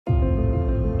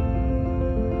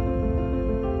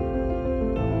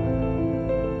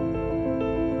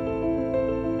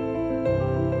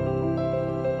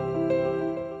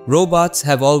Robots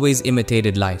have always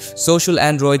imitated life. Social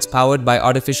androids powered by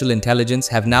artificial intelligence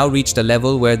have now reached a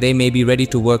level where they may be ready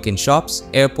to work in shops,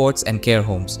 airports, and care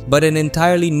homes. But an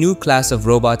entirely new class of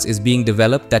robots is being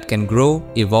developed that can grow,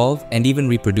 evolve, and even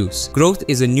reproduce. Growth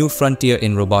is a new frontier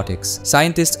in robotics.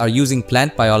 Scientists are using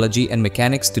plant biology and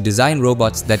mechanics to design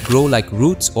robots that grow like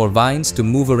roots or vines to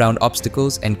move around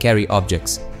obstacles and carry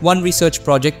objects. One research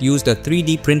project used a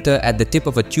 3D printer at the tip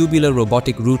of a tubular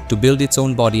robotic root to build its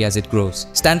own body as it grows.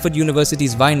 Stanford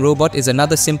University's Vine robot is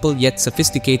another simple yet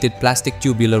sophisticated plastic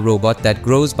tubular robot that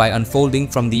grows by unfolding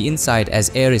from the inside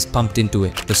as air is pumped into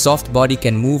it. The soft body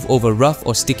can move over rough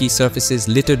or sticky surfaces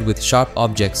littered with sharp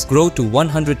objects, grow to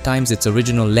 100 times its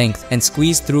original length, and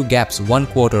squeeze through gaps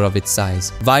 1/4 of its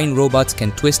size. Vine robots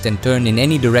can twist and turn in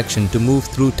any direction to move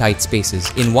through tight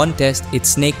spaces. In one test, it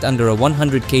snaked under a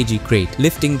 100 kg crate,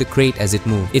 lifting the crate as it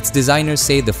moved. Its designers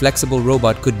say the flexible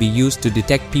robot could be used to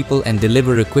detect people and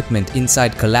deliver equipment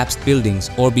inside collapsed buildings,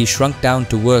 or be shrunk down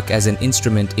to work as an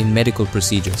instrument in medical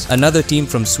procedures. Another team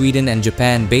from Sweden and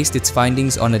Japan based its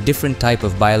findings on a different type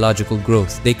of biological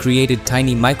growth. They created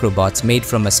tiny microbots made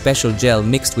from a special gel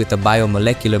mixed with a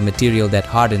biomolecular material that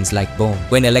hardens like bone.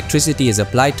 When electricity is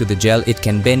applied to the gel, it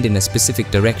can bend in a specific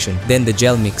direction. Then the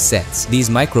gel mix sets. These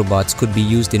microbots could be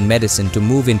used in medicine to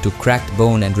move into cracked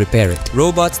bone and repair it.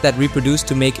 Robots that reproduce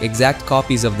to make exact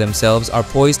copies of themselves are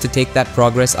poised to take that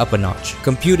progress up a notch.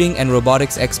 Computing and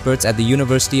robotics experts at the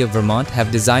University of Vermont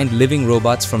have designed living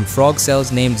robots from frog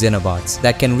cells named Xenobots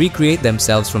that can recreate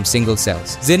themselves from single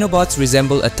cells. Xenobots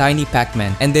resemble a tiny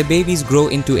Pac-Man, and their babies grow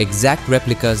into exact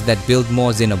replicas that build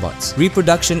more Xenobots.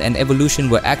 Reproduction and evolution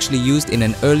were actually used in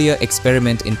an earlier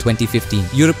experiment in 2015.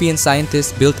 European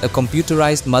scientists built a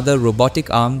computerized mother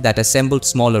robotic arm that assembled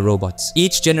smaller robots.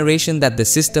 Each generation that the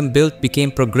system built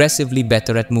became progressively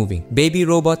better at moving. Baby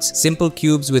robots, simple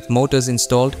cubes with motors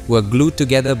installed, were glued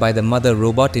together by the mother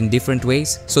robot in different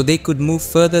ways so they could move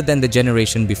further than the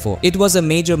generation before. It was a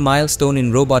major milestone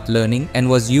in robot learning and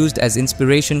was used as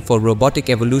inspiration for robotic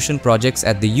evolution projects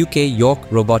at the UK York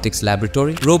Robotics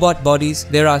Laboratory. Robot bodies,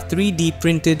 there are 3D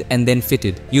printed and then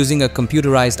fitted using a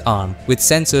computerized arm with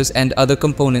sensors and other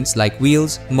components like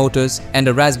wheels, motors, and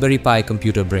a Raspberry Pi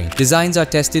computer brain. Designs are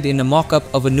tested in a mock-up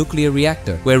of a nuclear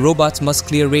reactor where robots must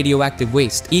clear radioactive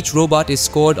waste. Each robot is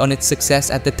scored on its success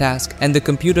at the task, and the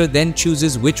computer then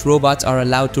chooses which robots are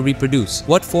allowed to reproduce.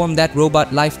 What form that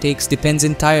robot life takes depends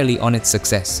entirely on its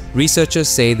success. Researchers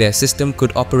say their system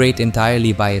could operate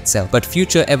entirely by itself, but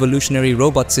future evolutionary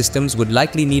robot systems would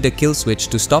likely need a kill switch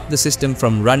to stop the system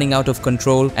from running out of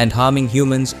control and harming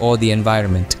humans or the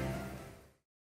environment.